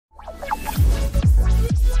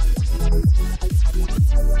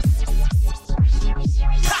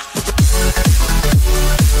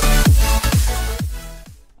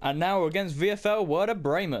And now we're against VFL WERDER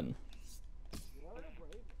BREMEN.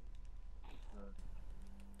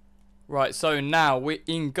 Right, so now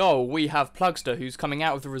in goal we have Plugster, who's coming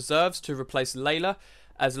out of the reserves to replace Layla,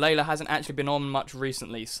 as Layla hasn't actually been on much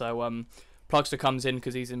recently. So Plugster comes in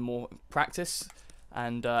because he's in more practice,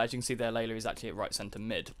 and as you can see there, Layla is actually at right centre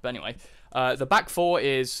mid. But anyway, the back four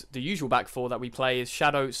is the usual back four that we play is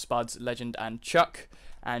Shadow, Spuds, Legend, and Chuck.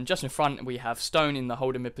 And just in front we have Stone in the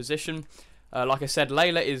holding mid position. Like I said,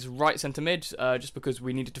 Layla is right centre mid, just because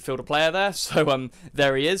we needed to field a player there. So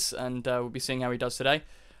there he is, and we'll be seeing how he does today.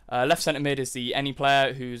 Left centre mid is the any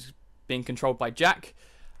player who's being controlled by Jack.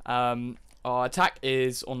 Our attack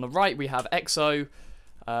is on the right. We have Exo,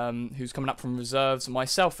 who's coming up from reserves,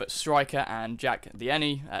 myself at striker, and Jack the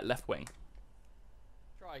any at left wing.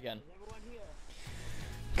 Try again.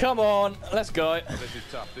 Come on, let's go. This is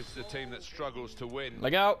tough. This is a team that struggles to win.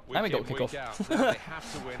 Leg out, and we got kick off. They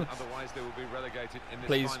have to win, otherwise they will be relegated in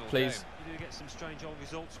this final game. You do get some strange old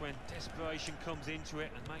results when desperation comes into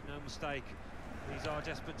it, and make no mistake, these are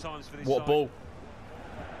desperate times for this side. What ball?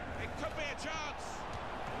 It could be a chance.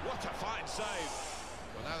 What a fine save.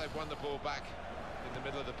 Well, now they've won the ball back in the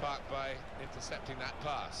middle of the park by intercepting that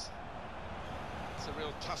pass. It's a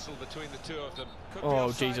real tussle between the two of them. Could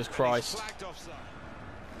oh, Jesus Christ.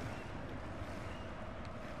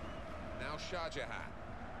 Now Shah Jahan.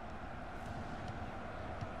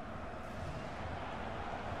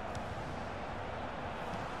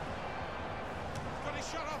 Got his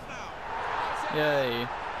shot off now. Yay.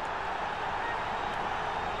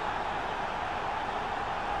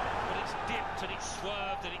 But it's dipped and it's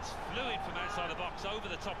swerved and it's fluid from outside the box over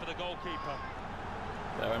the top of the goalkeeper.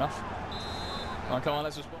 Fair enough. Oh, come on,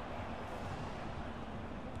 let's just...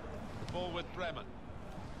 The ball with Bremen.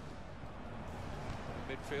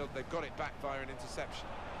 Midfield, they've got it back via an interception.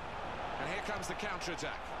 And here comes the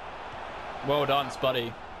counter-attack. Well done, Spuddy.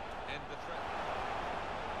 End the threat.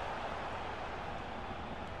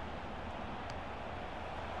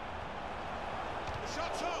 The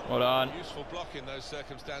shot's on. Well done. Useful block in those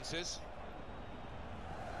circumstances.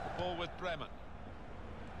 The ball with Bremen.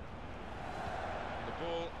 The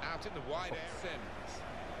ball out in the wide area. Sims.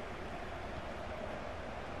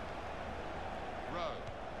 Rowe.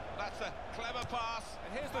 That's a clever pass,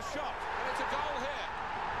 and here's the shot, and it's a goal here.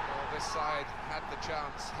 Well, this side had the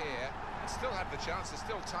chance here, and still have the chance. There's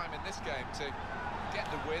still time in this game to get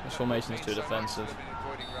the win. This formation is too defensive.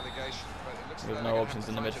 With no options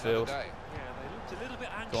in the midfield. Yeah, they looked a little bit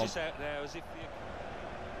anxious out there, as if the...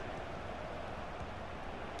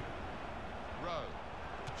 Rowe.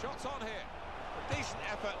 Shots on here. A decent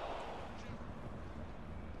effort.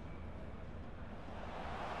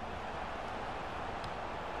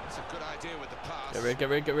 It's a good idea with the pass. Get rid, get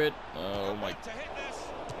rid, get rid. Oh my. To hit this.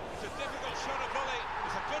 It's a difficult shot, a volley.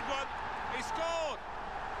 It's a good one. He scored.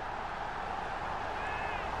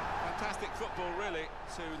 Fantastic football, really,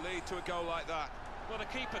 to lead to a goal like that. Well, the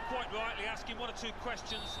keeper quite rightly asking one or two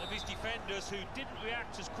questions of his defenders, who didn't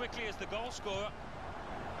react as quickly as the goal scorer.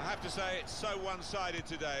 I have to say it's so one-sided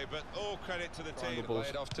today, but all credit to the team. Play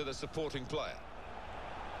it off to the supporting player.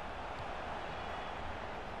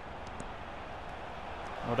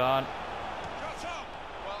 Well done.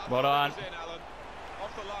 Well done.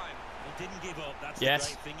 Off the line. He didn't give up. That's yes.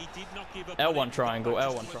 the great thing. He did not give up. L1 triangle,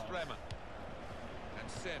 L1 triangle. And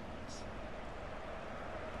Sims.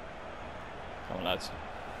 Come on, lads.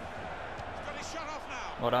 He's got his shot off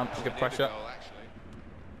now. Well done. Good pressure. Goal,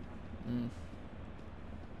 actually.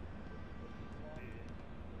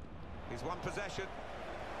 He's won possession.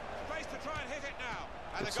 Space to try and hit it now.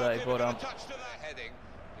 And good save. Well done. Touch to that heading,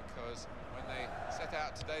 because when they set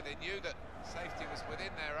out today, they knew that safety was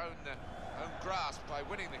within their own grasp by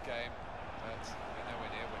winning the game, but they're nowhere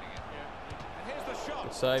near winning it. And here's the shot.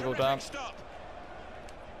 Good save, well done. Stop.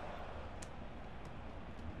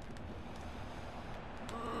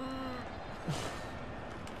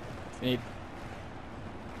 If you need,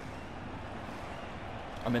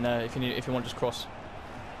 I'm in there. If you want, just cross.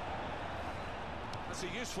 That's a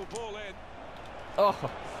useful ball in. Oh.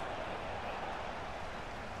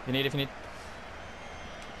 If you need.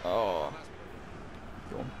 Oh.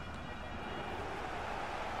 Go on.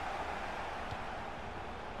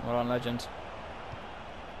 Well done, Legend.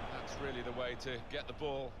 That's really the way to get the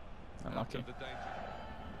ball Unlucky. out of the danger.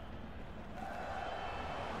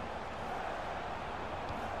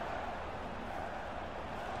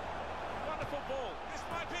 Wonderful ball. This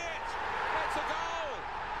might be it. It's a goal.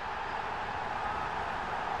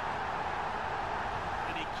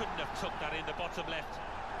 And he couldn't have took that in the bottom left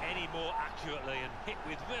any more accurately, and hit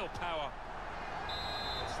with real power.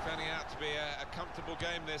 It's turning out to be a comfortable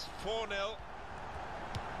game, this 4-0.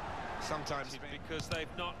 sometimes because they've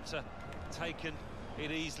not taken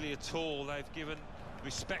it easily at all. They've given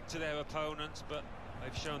respect to their opponents, but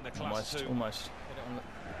they've shown the class too. Almost.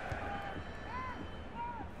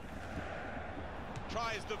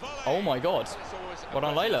 tries the volley. Oh my God! Well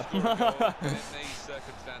done, Layla. In these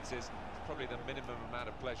circumstances, it's probably the minimum amount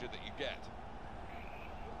of pleasure that you get.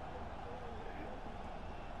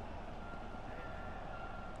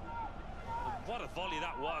 What a volley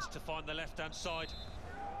that was to find the left-hand side.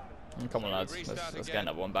 Come on, lads. Let's get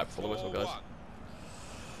another one back before the whistle goes.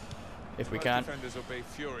 If we can. Defenders will be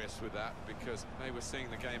furious with that because they were seeing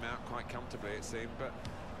the game out quite comfortably, it seemed, but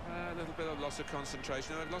a little bit of loss of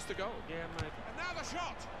concentration. They've lost a goal. Yeah, mate. And now the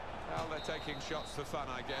shot. Well, they're taking shots for fun,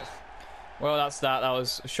 I guess. Well, that's that. That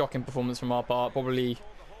was a shocking performance from our part. Probably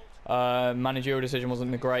managerial decision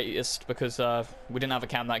wasn't the greatest because we didn't have a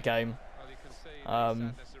cam that game. Well, you can see the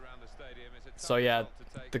sadness around the stadium. It's a So tough yeah,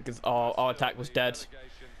 result to take. our attack was dead.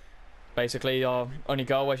 Basically, our only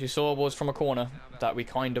goal, as you saw, was from a corner that we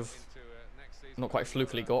kind of not quite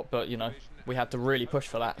flukily got, but you know, we had to really push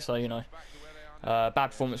for that. So you know, bad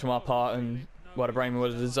performance from our part, and Werder Bremen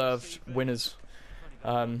were the deserved winners.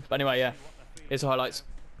 But anyway, yeah, here's the highlights.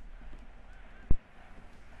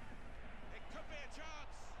 It could be a chance.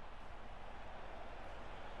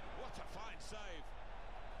 What a fine save.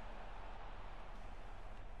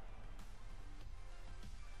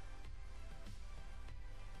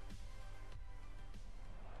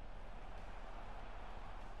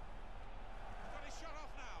 Got his shot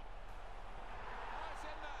off now. Oh, it's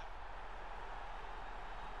in there.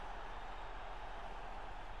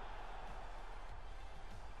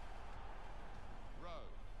 Rowe.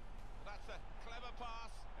 That's a clever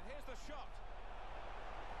pass. And here's the shot.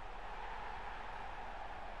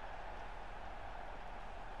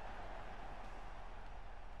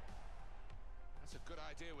 That's a good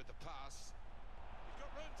idea with the pass. He's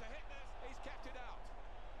got room to hit this. He's kept it out.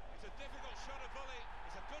 It's a difficult shot of volley.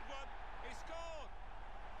 It's a good one. He scored.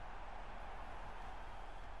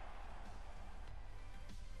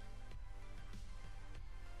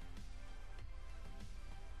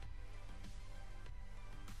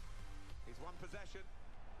 He's won possession.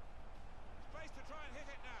 Space to try and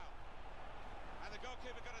hit it now. And the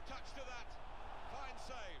goalkeeper got a touch to that. Fine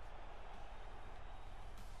save.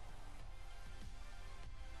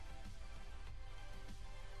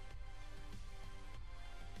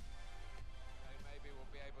 They maybe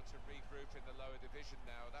will be able to regroup in the lower division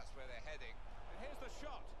now. That's where they're heading. And here's the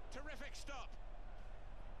shot. Terrific stop.